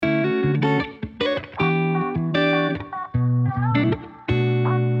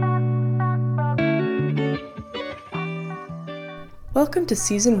Welcome to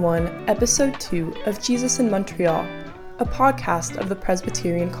Season 1, Episode 2 of Jesus in Montreal, a podcast of the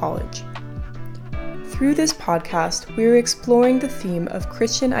Presbyterian College. Through this podcast, we are exploring the theme of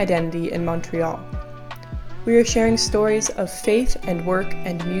Christian identity in Montreal. We are sharing stories of faith and work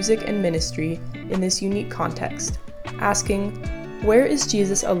and music and ministry in this unique context, asking, where is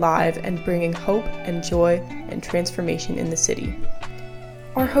Jesus alive and bringing hope and joy and transformation in the city?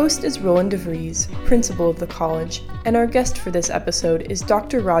 Our host is Roland DeVries, principal of the college, and our guest for this episode is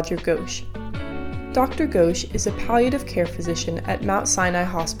Dr. Roger Ghoche. Dr. Ghoche is a palliative care physician at Mount Sinai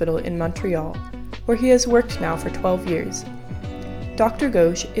Hospital in Montreal, where he has worked now for 12 years. Dr.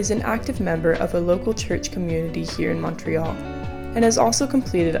 Ghoche is an active member of a local church community here in Montreal, and has also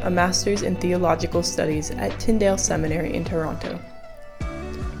completed a Master's in Theological Studies at Tyndale Seminary in Toronto.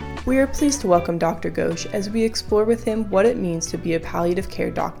 We are pleased to welcome Dr. Ghoche as we explore with him what it means to be a palliative care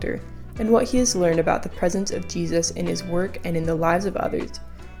doctor and what he has learned about the presence of Jesus in his work and in the lives of others,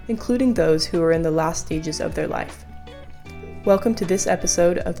 including those who are in the last stages of their life. Welcome to this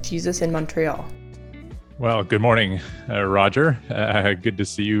episode of Jesus in Montreal. Well, good morning, Roger. Good to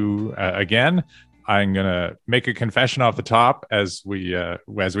see you again. I'm going to make a confession off the top as we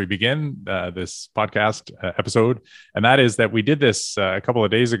begin this podcast episode, and that is that we did this a couple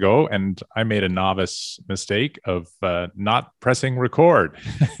of days ago, and I made a novice mistake of not pressing record.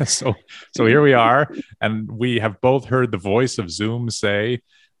 So here we are, and we have both heard the voice of Zoom say,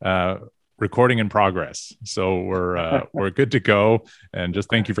 recording in progress. So we're good to go. And just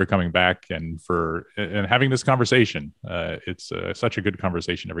thank you for coming back and having this conversation. It's such a good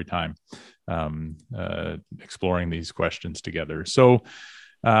conversation every time, exploring these questions together. So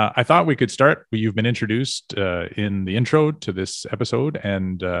I thought we could start. You've been introduced in the intro to this episode,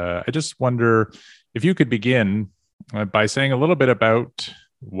 and I just wonder if you could begin by saying a little bit about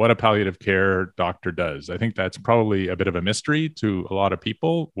what a palliative care doctor does. I think that's probably a bit of a mystery to a lot of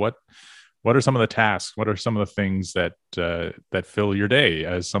people. What are some of the tasks? What are some of the things that fill your day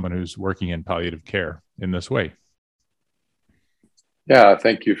as someone who's working in palliative care in this way? Yeah,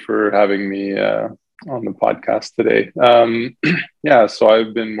 thank you for having me on the podcast today. So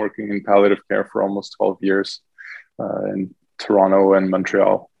I've been working in palliative care for almost 12 years in Toronto and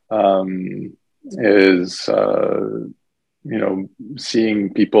Montreal.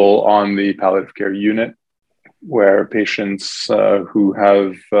 Seeing people on the palliative care unit, where patients who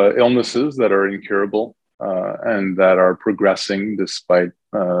have illnesses that are incurable and that are progressing despite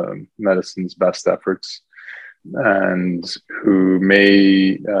medicine's best efforts, and who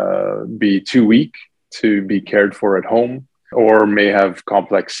may be too weak to be cared for at home, or may have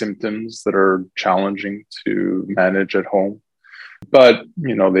complex symptoms that are challenging to manage at home. But,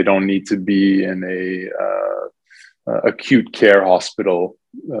 they don't need to be in a acute care hospital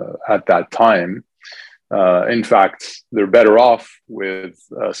at that time. In fact, they're better off with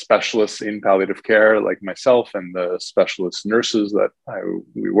specialists in palliative care like myself and the specialist nurses that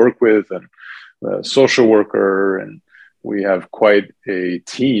we work with, and the social worker, and we have quite a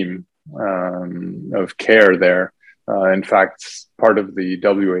team of care there. In fact, part of the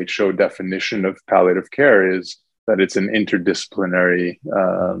WHO definition of palliative care is that it's an interdisciplinary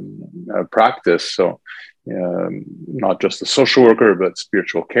practice. So not just a social worker, but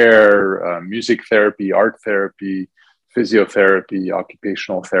spiritual care, music therapy, art therapy, physiotherapy,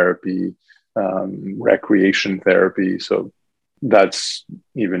 occupational therapy, recreation therapy. So that's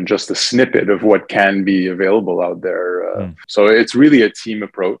even just a snippet of what can be available out there. So it's really a team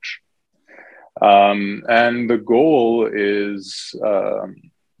approach. And the goal is,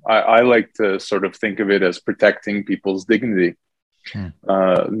 I like to sort of think of it as protecting people's dignity.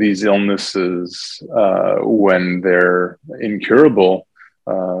 These illnesses, when they're incurable,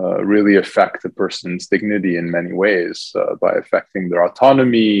 really affect the person's dignity in many ways, by affecting their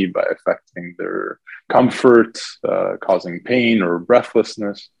autonomy, by affecting their comfort, causing pain or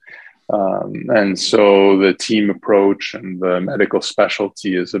breathlessness. And so the team approach and the medical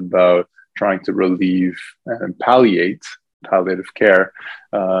specialty is about trying to relieve and palliative care,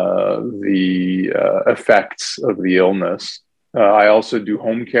 the effects of the illness. I also do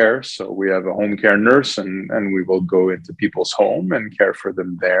home care. So we have a home care nurse, and we will go into people's home and care for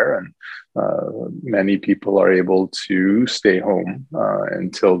them there. And many people are able to stay home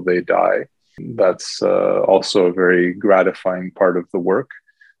until they die. That's also a very gratifying part of the work,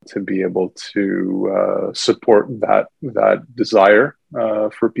 to be able to support that desire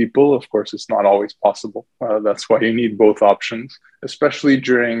for people. Of course, it's not always possible. That's why you need both options, especially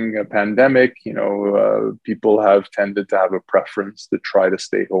during a pandemic. People have tended to have a preference to try to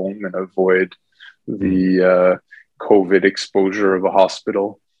stay home and avoid the COVID exposure of a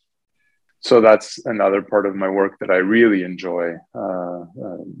hospital. So that's another part of my work that I really enjoy,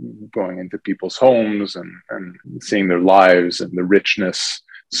 going into people's homes and seeing their lives and the richness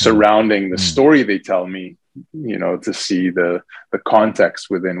surrounding the story they tell me. To see the context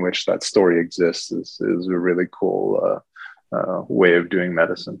within which that story exists is a really cool way of doing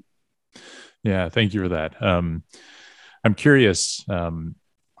medicine. Yeah, thank you for that. I'm curious.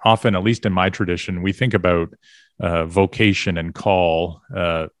 Often, at least in my tradition, we think about vocation and call.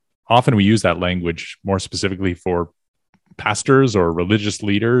 Often we use that language more specifically for pastors or religious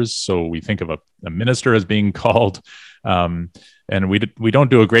leaders. So we think of a minister as being called, and we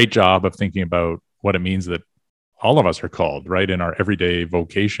don't do a great job of thinking about what it means that all of us are called, right? In our everyday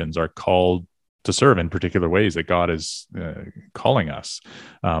vocations are called to serve in particular ways that God is calling us.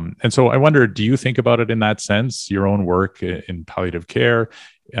 And so I wonder, do you think about it in that sense, your own work in palliative care?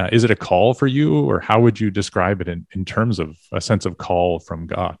 Is it a call for you, or how would you describe it in terms of a sense of call from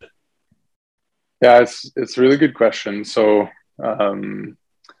God? Yeah, it's a really good question. So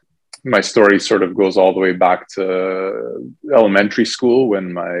my story sort of goes all the way back to elementary school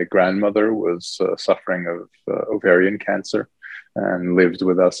when my grandmother was suffering of ovarian cancer and lived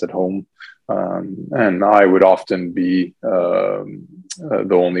with us at home. And I would often be the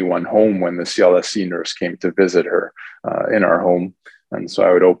only one home when the CLSC nurse came to visit her in our home. And so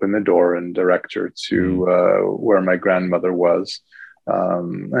I would open the door and direct her to where my grandmother was,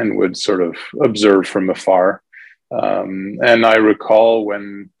 and would sort of observe from afar. And I recall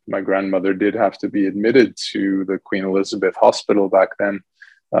when my grandmother did have to be admitted to the Queen Elizabeth Hospital back then,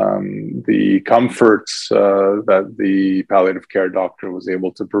 the comforts that the palliative care doctor was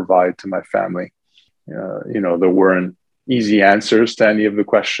able to provide to my family. There weren't easy answers to any of the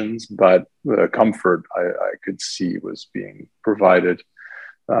questions, but the comfort I could see was being provided.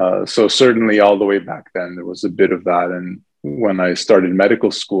 So certainly all the way back then, there was a bit of that. And when I started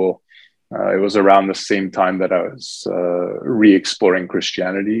medical school, it was around the same time that I was re-exploring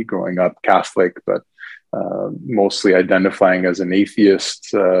Christianity, growing up Catholic, but mostly identifying as an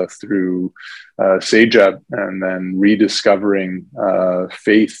atheist through Sejab, and then rediscovering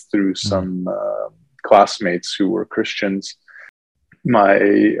faith through some classmates who were Christians. My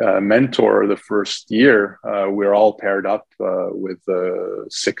mentor, the first year, we were all paired up with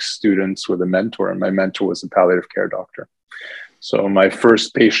 6 students with a mentor, and my mentor was a palliative care doctor. So my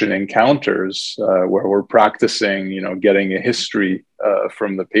first patient encounters where we're practicing, getting a history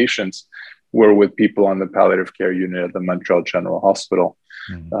from the patients were with people on the palliative care unit at the Montreal General Hospital.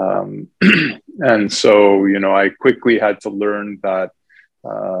 And so, I quickly had to learn that,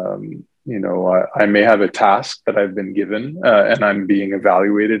 I may have a task that I've been given and I'm being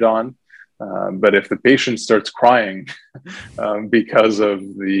evaluated on. But if the patient starts crying because of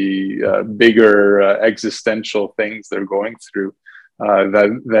the bigger existential things they're going through,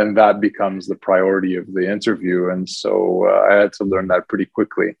 then that becomes the priority of the interview. And so I had to learn that pretty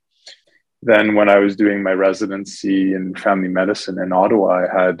quickly. Then when I was doing my residency in family medicine in Ottawa,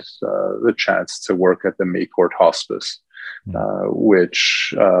 I had the chance to work at the Maycourt Hospice,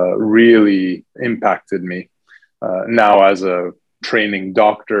 which really impacted me. Now as a training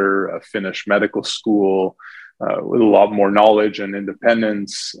doctor, finished medical school with a lot more knowledge and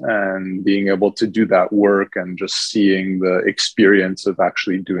independence, and being able to do that work and just seeing the experience of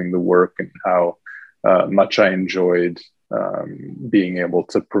actually doing the work and how much I enjoyed being able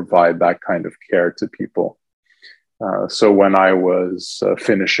to provide that kind of care to people. So when I was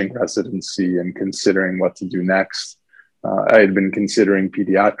finishing residency and considering what to do next, I had been considering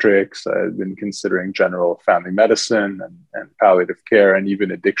pediatrics, I had been considering general family medicine and palliative care and even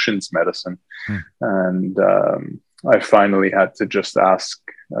addictions medicine. And I finally had to just ask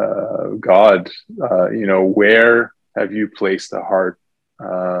God, where have you placed a heart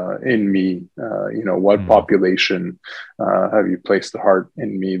in me? What population have you placed a heart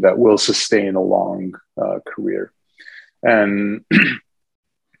in me that will sustain a long career? And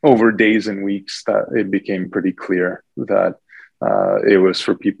over days and weeks, that it became pretty clear that it was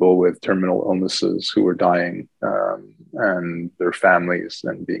for people with terminal illnesses who were dying, and their families,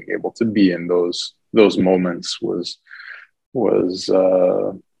 and being able to be in those moments was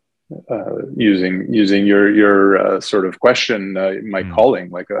using your sort of question, my calling,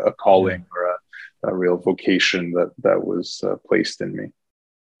 like a calling or a real vocation that was placed in me.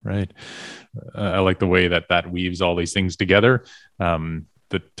 Right. I like the way that weaves all these things together.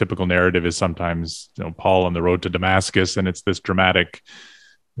 The typical narrative is sometimes, Paul on the road to Damascus, and it's this dramatic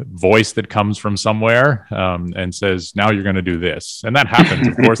voice that comes from somewhere and says, now you're going to do this. And that happens.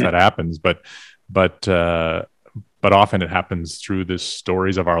 Of course that happens. But but often it happens through the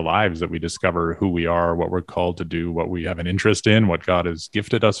stories of our lives that we discover who we are, what we're called to do, what we have an interest in, what God has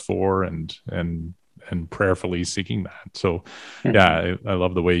gifted us for, and prayerfully seeking that. So yeah, I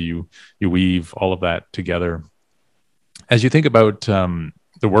love the way you weave all of that together. As you think about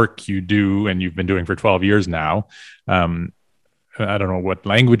the work you do and you've been doing for 12 years now, I don't know what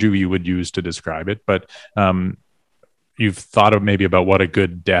language you would use to describe it, but you've thought of maybe about what a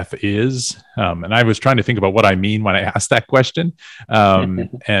good death is. And I was trying to think about what I mean when I asked that question. And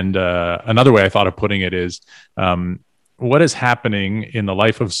another way I thought of putting it is, what is happening in the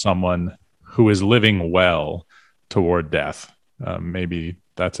life of someone who is living well toward death? Maybe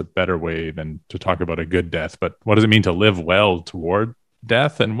that's a better way than to talk about a good death, but what does it mean to live well toward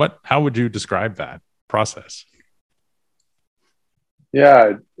death? And how would you describe that process?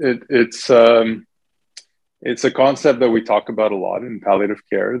 Yeah, it's a concept that we talk about a lot in palliative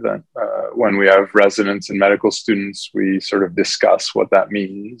care, that when we have residents and medical students, we sort of discuss what that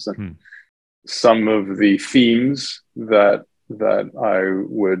means. And some of the themes that I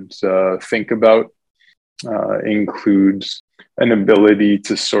would think about include an ability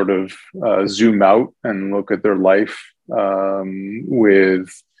to sort of zoom out and look at their life with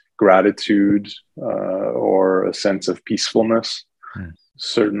gratitude or a sense of peacefulness.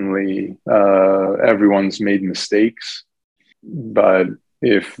 Certainly, everyone's made mistakes, but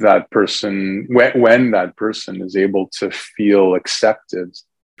if that person, when that person is able to feel accepted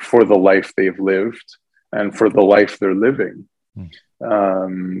for the life they've lived and for the life they're living,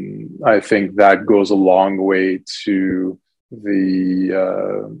 I think that goes a long way to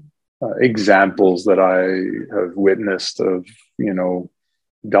the examples that I have witnessed of,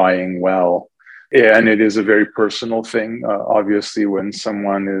 dying well. And it is a very personal thing. Obviously, when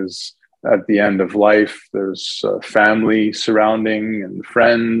someone is at the end of life, there's family surrounding and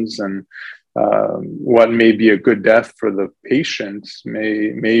friends, and what may be a good death for the patient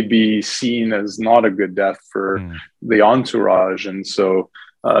may be seen as not a good death for the entourage. And so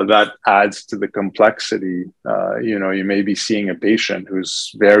that adds to the complexity. You may be seeing a patient who's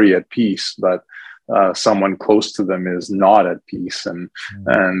very at peace, but someone close to them is not at peace, and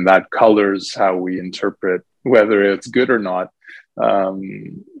that colors how we interpret whether it's good or not.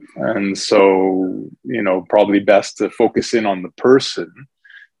 And so, probably best to focus in on the person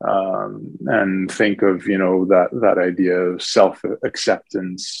and think of, that idea of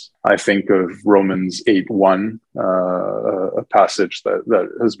self-acceptance. I think of Romans 8:1, a passage that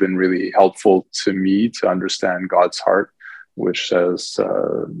has been really helpful to me to understand God's heart, which says,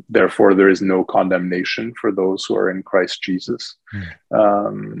 therefore, there is no condemnation for those who are in Christ Jesus.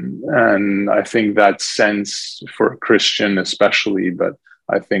 And I think that sense for a Christian especially, but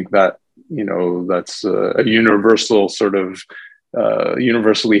I think that, that's a universal sort of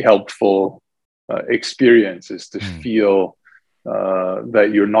universally helpful experience, is to feel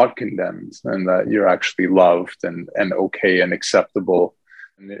that you're not condemned and that you're actually loved and okay and acceptable.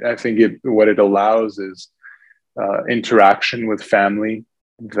 And I think what it allows is interaction with family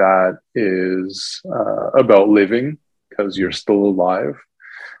that is about living because you're still alive.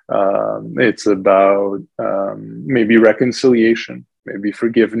 It's about maybe reconciliation, maybe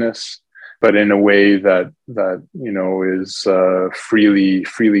forgiveness, but in a way that is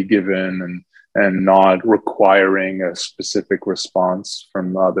freely given and not requiring a specific response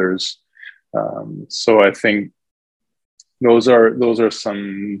from others. So I think those are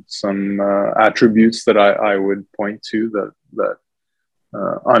some attributes that I would point to that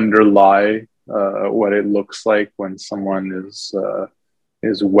underlie what it looks like when someone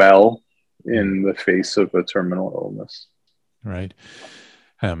is well in the face of a terminal illness. Right.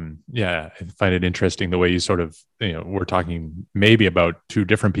 Yeah, I find it interesting the way you sort of, we're talking maybe about two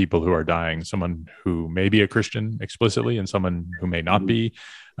different people who are dying, someone who may be a Christian explicitly and someone who may not be,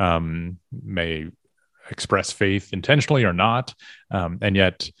 may express faith intentionally or not. And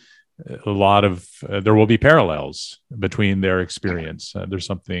yet a lot of, there will be parallels between their experience. There's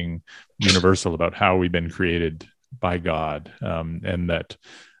something universal about how we've been created by God, and that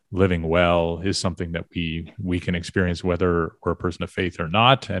living well is something that we can experience whether we're a person of faith or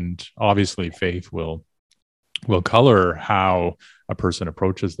not. And obviously faith will color how a person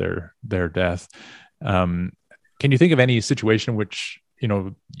approaches their death. Can you think of any situation in which,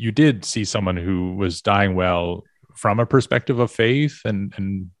 you did see someone who was dying well from a perspective of faith,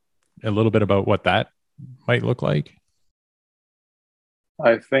 and a little bit about what that might look like?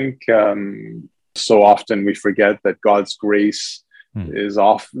 I think so often we forget that God's grace is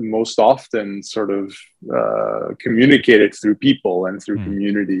most often sort of communicated through people and through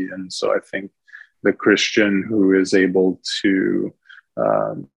community. And so I think the Christian who is able to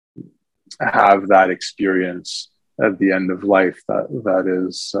have that experience at the end of life that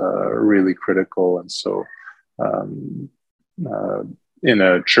is really critical. And so in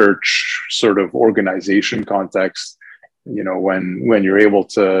a church sort of organization context, when you're able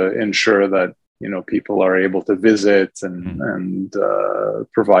to ensure that people are able to visit and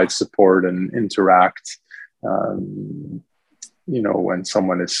provide support and interact, when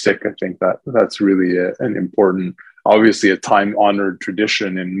someone is sick, I think that's really an important, obviously a time-honored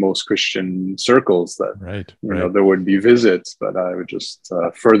tradition in most Christian circles that there would be visits, but I would just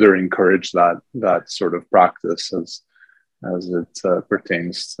further encourage that sort of practice as it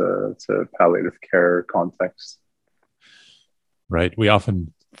pertains to palliative care context. Right. We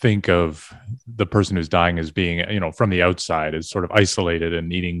often think of the person who's dying as being, from the outside, as sort of isolated and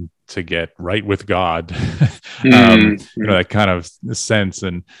needing to get right with God, that kind of sense,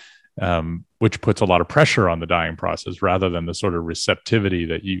 and which puts a lot of pressure on the dying process, rather than the sort of receptivity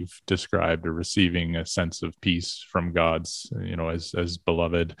that you've described, or receiving a sense of peace from God's, as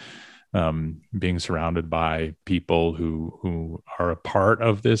beloved, being surrounded by people who are a part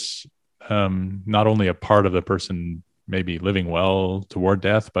of this, not only a part of the person maybe living well toward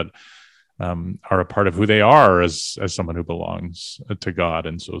death, but are a part of who they are as someone who belongs to God.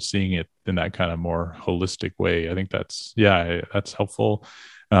 And so seeing it in that kind of more holistic way, I think that's helpful.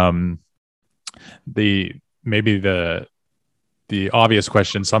 The obvious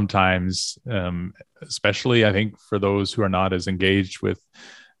question sometimes, especially I think for those who are not as engaged with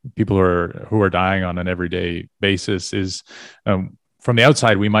people who are dying on an everyday basis, is from the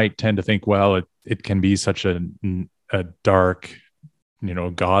outside we might tend to think, well, it can be such a dark,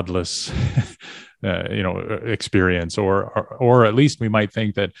 godless, experience, or at least we might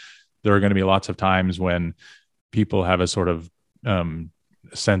think that there are going to be lots of times when people have a sort of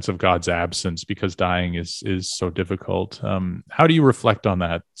sense of God's absence because dying is so difficult. How do you reflect on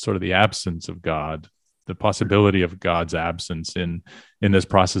that, sort of the absence of God, the possibility of God's absence in this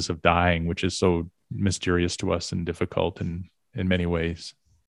process of dying, which is so mysterious to us and difficult in many ways?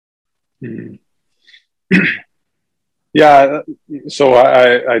 Yeah, so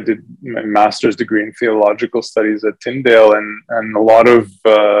I did my master's degree in theological studies at Tyndale, and a lot of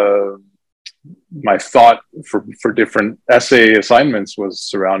my thought for different essay assignments was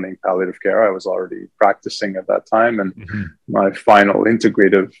surrounding palliative care. I was already practicing at that time, and my final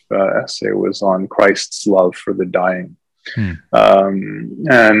integrative essay was on Christ's love for the dying.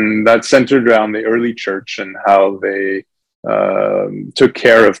 And that centered around the early church and how they took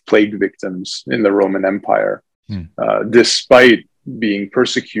care of plague victims in the Roman Empire. Despite being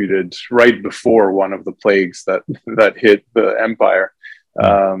persecuted right before one of the plagues that hit the empire.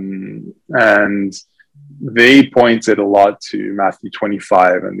 And they pointed a lot to Matthew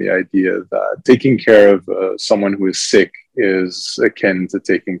 25 and the idea that taking care of someone who is sick is akin to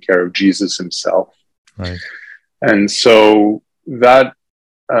taking care of Jesus himself. Right. And so that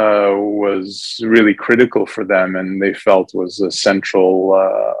was really critical for them, and they felt was a central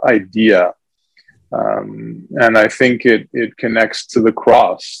idea. And I think it connects to the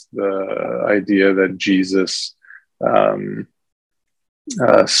cross, the idea that Jesus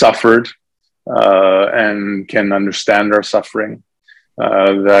suffered and can understand our suffering,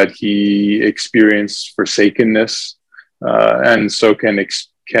 that he experienced forsakenness, and so can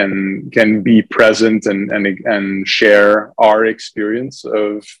be present and share our experience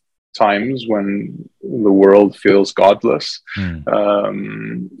of times when the world feels godless.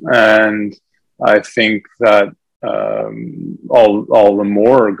 And I think that all the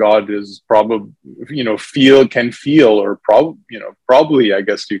more God is probably, probably, I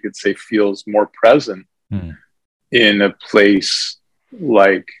guess you could say, feels more present in a place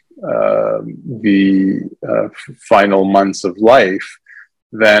like the final months of life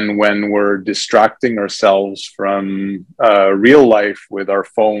than when we're distracting ourselves from real life with our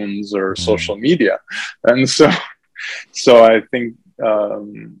phones or social media. And so I think,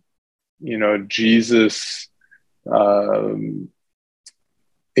 Jesus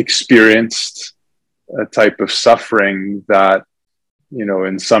experienced a type of suffering that,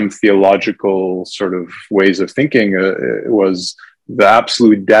 in some theological sort of ways of thinking, it was the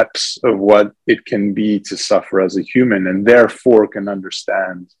absolute depths of what it can be to suffer as a human, and therefore can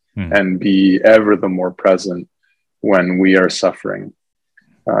understand and be ever the more present when we are suffering.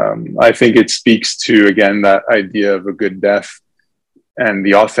 I think it speaks to, again, that idea of a good death and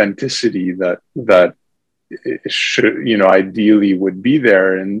the authenticity that it should, ideally would be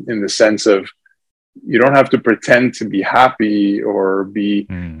there in the sense of, you don't have to pretend to be happy or be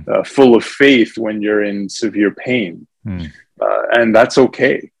full of faith when you're in severe pain. And that's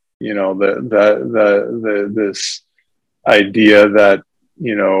okay. This idea that,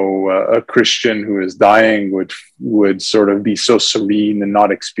 a Christian who is dying would sort of be so serene and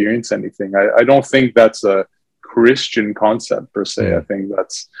not experience anything. I don't think that's a Christian concept per se. I think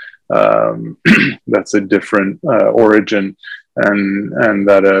that's that's a different origin, and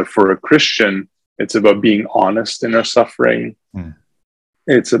that for a Christian, it's about being honest in our suffering.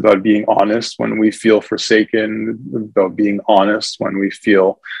 It's about being honest when we feel forsaken, about being honest when we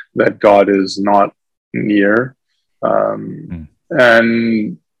feel that God is not near,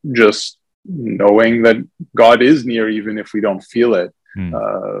 and just knowing that God is near even if we don't feel it,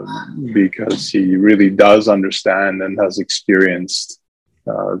 because he really does understand and has experienced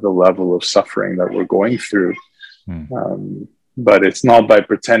the level of suffering that we're going through. But it's not by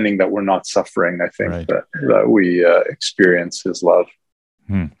pretending that we're not suffering, I think, that we experience his love.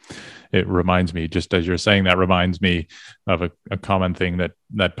 It reminds me, just as you're saying that, reminds me of a common thing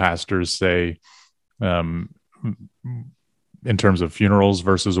that pastors say in terms of funerals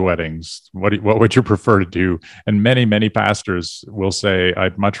versus weddings. What would you prefer to do? And many pastors will say,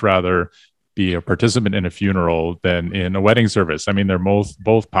 I'd much rather be a participant in a funeral than in a wedding service. I mean, they're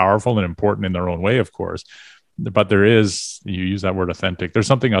both powerful and important in their own way, of course. But there is, you use that word authentic, there's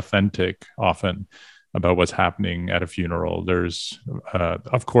something authentic often about what's happening at a funeral. There's,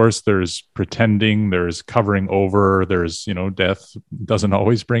 of course, there's pretending, there's covering over, there's, death doesn't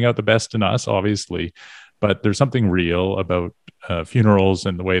always bring out the best in us, obviously, but there's something real about funerals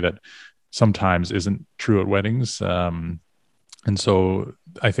and the way that sometimes isn't true at weddings. And so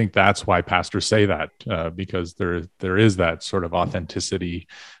I think that's why pastors say that, because there is that sort of authenticity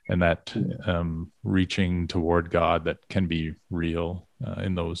and that reaching toward God that can be real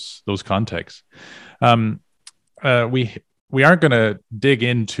in those contexts. We aren't going to dig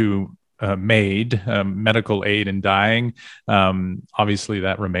into MAID, medical aid in dying. Obviously,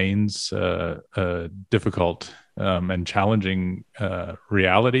 that remains a difficult and challenging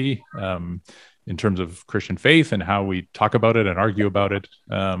reality in terms of Christian faith and how we talk about it and argue about it,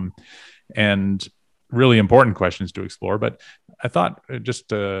 and really important questions to explore. But I thought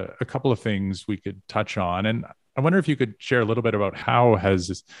just a couple of things we could touch on. And I wonder if you could share a little bit about how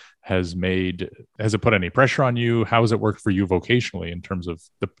has it put any pressure on you? How has it worked for you vocationally in terms of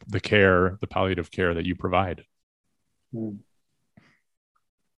the care, the palliative care that you provide?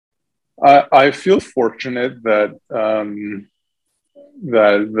 I feel fortunate that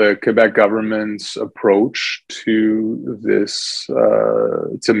the Quebec government's approach to this,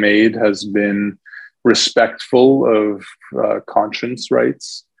 to MAID, has been respectful of conscience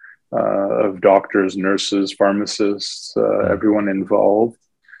rights of doctors, nurses, pharmacists, everyone involved,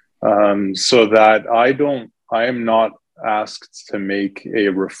 so that I am not asked to make a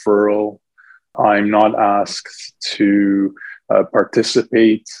referral. I'm not asked to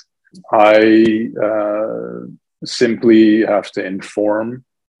participate. I simply have to inform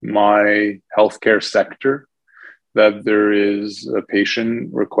my healthcare sector that there is a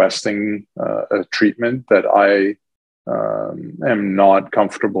patient requesting a treatment that I am not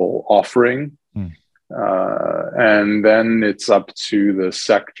comfortable offering. And then it's up to the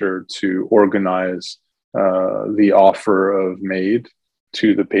sector to organize the offer of MAID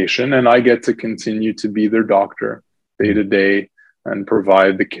to the patient. And I get to continue to be their doctor day to day and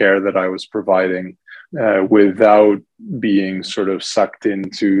provide the care that I was providing without being sort of sucked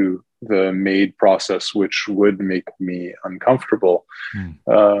into the MAID process, which would make me uncomfortable.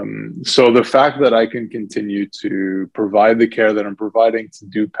 So the fact that I can continue to provide the care that I'm providing, to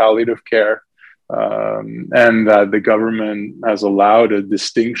do palliative care, and that the government has allowed a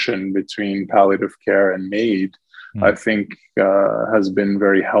distinction between palliative care and MAID, I think has been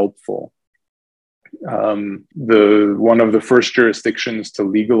very helpful. One of the first jurisdictions to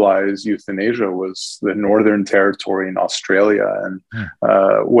legalize euthanasia was the Northern Territory in Australia. And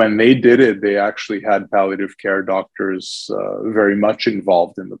when they did it, they actually had palliative care doctors very much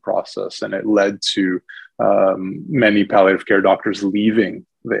involved in the process. And it led to many palliative care doctors leaving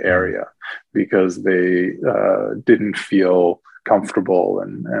the area because they didn't feel comfortable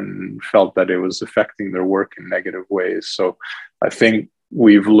and felt that it was affecting their work in negative ways. So I think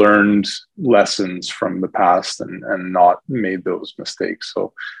we've learned lessons from the past and not made those mistakes.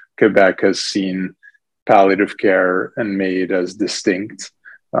 So Quebec has seen palliative care and MAID as distinct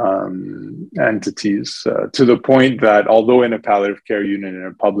entities, to the point that although in a palliative care unit in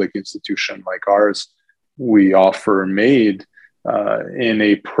a public institution like ours, we offer MAID in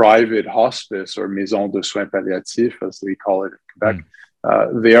a private hospice or maison de soins palliatifs, as we call it in Quebec.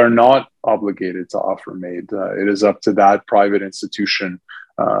 They are not obligated to offer MAID. It is up to that private institution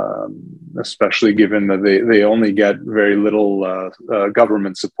especially given that they only get very little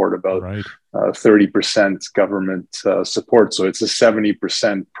government support, about Right. 30% government support. So it's a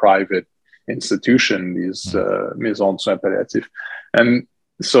 70% private institution, these maisons de soins palliatifs. And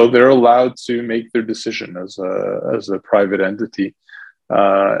so they're allowed to make their decision as a private entity.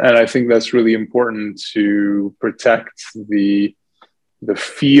 And I think that's really important to protect the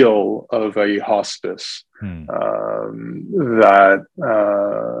feel of a hospice that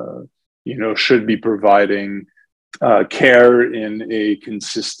should be providing care in a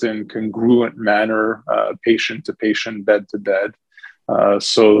consistent, congruent manner, patient to patient, bed to bed,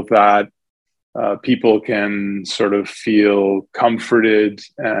 so that people can sort of feel comforted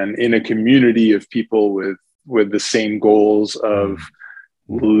and in a community of people with the same goals of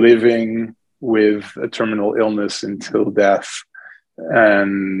living with a terminal illness until death.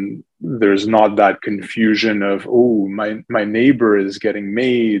 And there's not that confusion of, oh, my neighbor is getting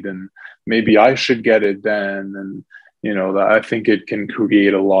MAID and maybe I should get it then. And, I think it can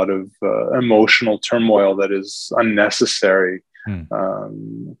create a lot of emotional turmoil that is unnecessary.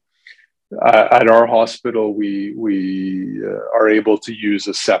 At our hospital, we are able to use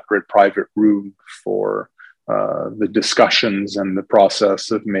a separate private room for the discussions and the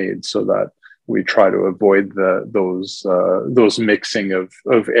process of MAID, so that we try to avoid those mixing of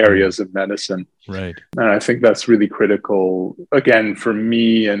areas of medicine. Right. And I think that's really critical, again, for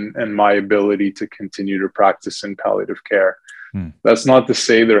me and my ability to continue to practice in palliative care. That's not to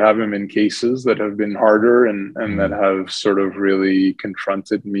say there haven't been cases that have been harder and that have sort of really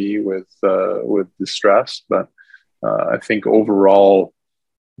confronted me with distress. But I think overall,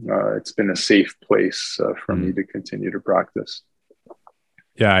 it's been a safe place for me to continue to practice.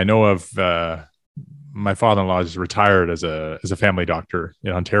 Yeah, I know of my father-in-law is retired as a family doctor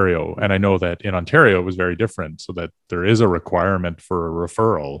in Ontario, and I know that in Ontario it was very different, so that there is a requirement for a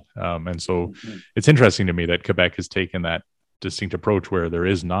referral. And so it's interesting to me that Quebec has taken that distinct approach where there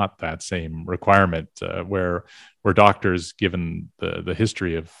is not that same requirement, where doctors, given the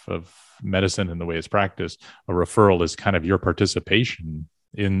history of medicine and the way it's practiced, a referral is kind of your participation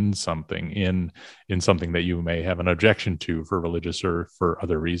in something that you may have an objection to for religious or for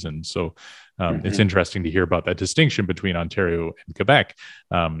other reasons. So it's interesting to hear about that distinction between Ontario and Quebec.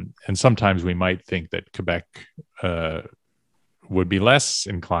 And sometimes we might think that Quebec would be less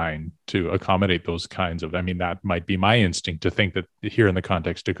inclined to accommodate those kinds of, that might be my instinct to think that here in the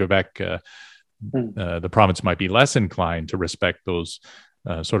context of Quebec, the province might be less inclined to respect those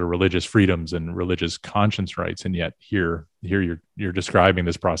sort of religious freedoms and religious conscience rights, and yet here you're describing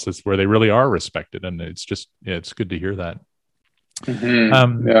this process where they really are respected, and it's just it's good to hear that.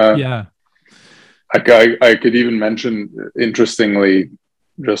 Yeah, I could even mention, interestingly,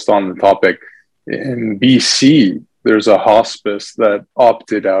 just on the topic, in BC there's a hospice that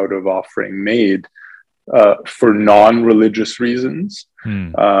opted out of offering MAID for non-religious reasons,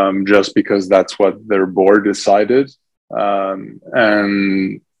 just because that's what their board decided.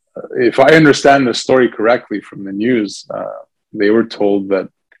 And if I understand the story correctly from the news, they were told that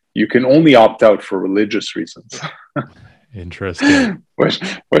you can only opt out for religious reasons. Interesting.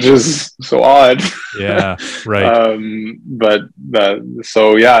 which is so odd. Yeah, right.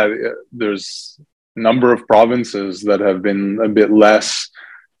 There's a number of provinces that have been a bit less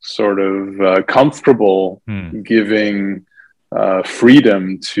sort of comfortable giving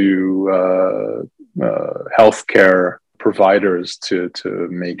freedom to healthcare providers to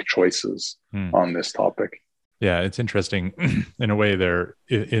make choices on this topic. Yeah, it's interesting. In a way,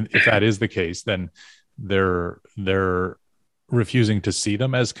 if that is the case, then they're refusing to see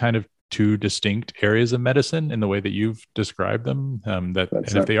them as kind of two distinct areas of medicine in the way that you've described them.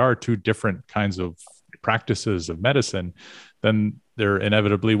 If they are two different kinds of practices of medicine, then there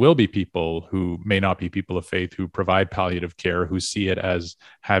inevitably will be people who may not be people of faith who provide palliative care, who see it as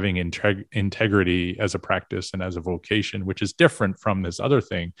having integrity as a practice and as a vocation, which is different from this other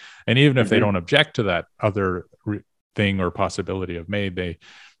thing. And even if they don't object to that other thing or possibility of MAID,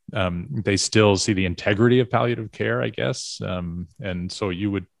 they still see the integrity of palliative care, I guess. And so you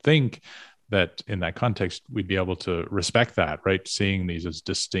would think that in that context, we'd be able to respect that, right? Seeing these as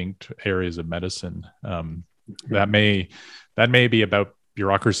distinct areas of medicine. That may be about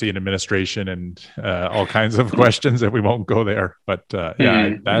bureaucracy and administration and all kinds of questions that we won't go there. But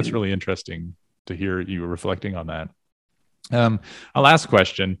that's really interesting to hear you reflecting on that. A last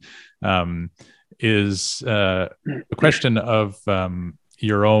question is a question of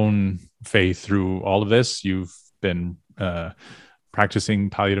your own faith through all of this. You've been practicing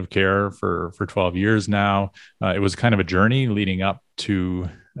palliative care for 12 years now. It was kind of a journey leading up to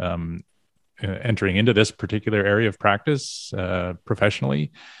entering into this particular area of practice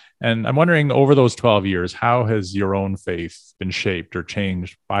professionally. And I'm wondering, over those 12 years, how has your own faith been shaped or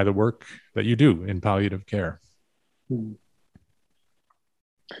changed by the work that you do in palliative care?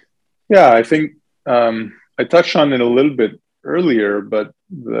 Yeah, I think I touched on it a little bit earlier, but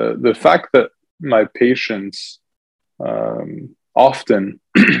the fact that my patients often,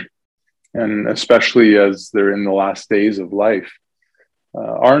 and especially as they're in the last days of life,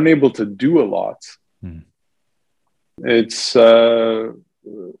 aren't able to do a lot. It's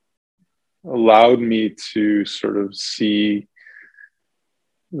allowed me to sort of see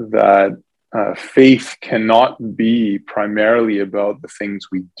that faith cannot be primarily about the things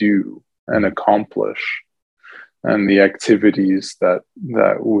we do and accomplish and the activities that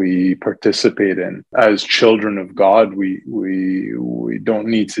we participate in. As children of God, we don't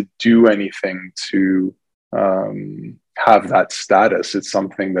need to do anything to have that status. It's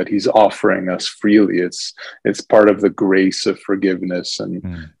something that He's offering us freely. It's part of the grace of forgiveness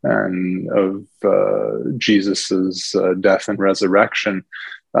and of Jesus's death and resurrection,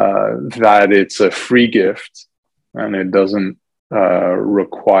 that it's a free gift and it doesn't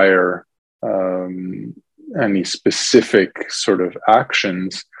require any specific sort of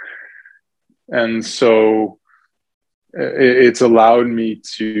actions. And so it's allowed me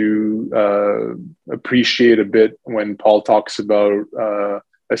to appreciate a bit when Paul talks about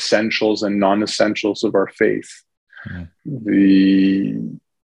essentials and non-essentials of our faith. The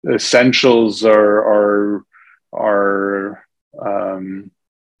essentials are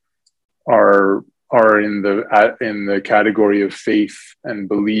in the category of faith and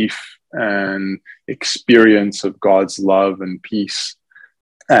belief and experience of God's love and peace.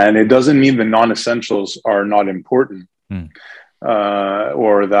 And it doesn't mean the non-essentials are not important,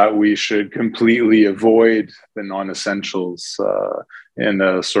 or that we should completely avoid the non-essentials in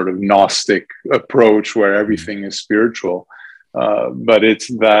a sort of Gnostic approach where everything is spiritual. But it's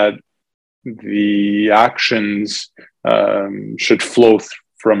that the actions should flow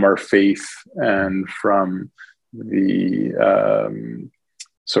from our faith and from the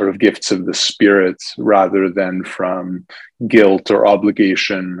sort of gifts of the Spirit, rather than from guilt or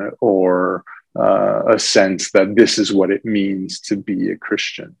obligation or a sense that this is what it means to be a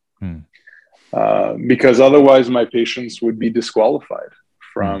Christian. Because otherwise my patients would be disqualified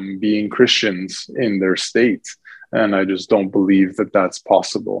from being Christians in their state. And I just don't believe that that's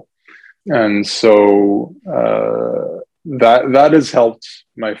possible. And so that has helped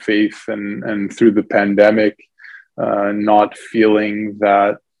my faith, and through the pandemic, not feeling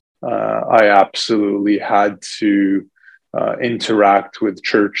that I absolutely had to interact with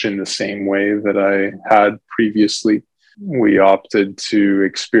church in the same way that I had previously. We opted to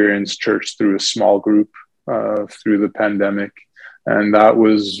experience church through a small group through the pandemic, and that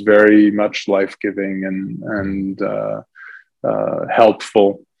was very much life-giving and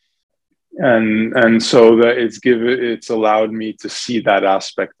helpful. And so that it's allowed me to see that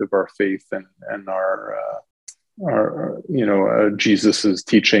aspect of our faith and our Jesus's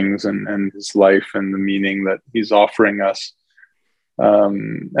teachings and his life and the meaning that he's offering us. I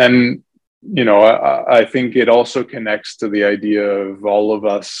think it also connects to the idea of all of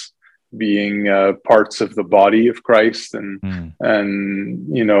us being parts of the body of Christ, and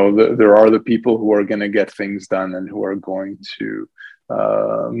there are the people who are going to get things done and who are going to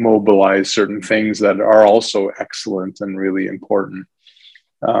mobilize certain things that are also excellent and really important.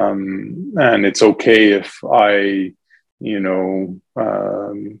 And it's okay if I,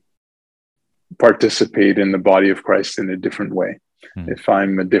 participate in the body of Christ in a different way. If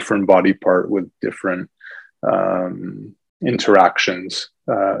I'm a different body part with different interactions,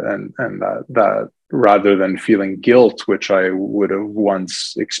 and that rather than feeling guilt, which I would have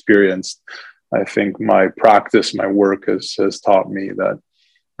once experienced, I think my practice, my work has taught me that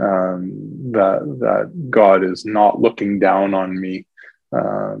God is not looking down on me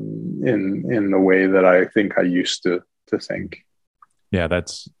in the way that I think I used to think. Yeah,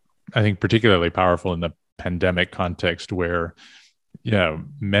 that's, I think, particularly powerful in the pandemic context where,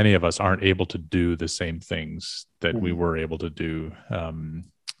 many of us aren't able to do the same things that we were able to do.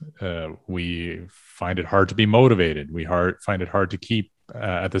 We find it hard to be motivated. We find it hard to keep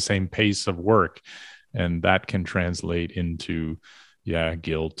at the same pace of work. And that can translate into,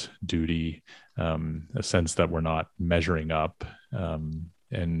 guilt, duty, a sense that we're not measuring up.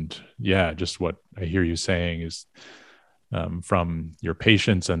 Just what I hear you saying is from your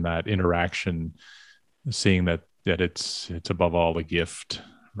patients and that interaction, seeing that it's above all a gift,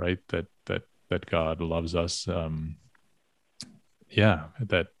 right? That God loves us. That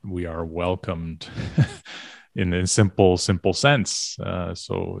we are welcomed in a simple sense.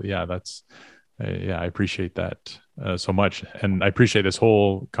 So yeah, that's I appreciate that so much, and I appreciate this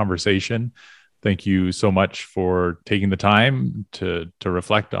whole conversation. Thank you so much for taking the time to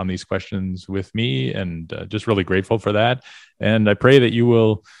reflect on these questions with me, and just really grateful for that. And I pray that you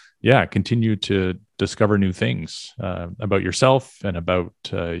will, continue to discover new things about yourself and about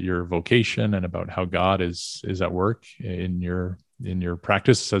your vocation and about how God is at work in your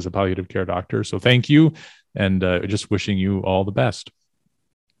practice as a palliative care doctor. So thank you, and just wishing you all the best.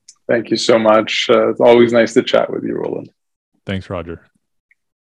 Thank you so much. It's always nice to chat with you, Roland. Thanks, Roger.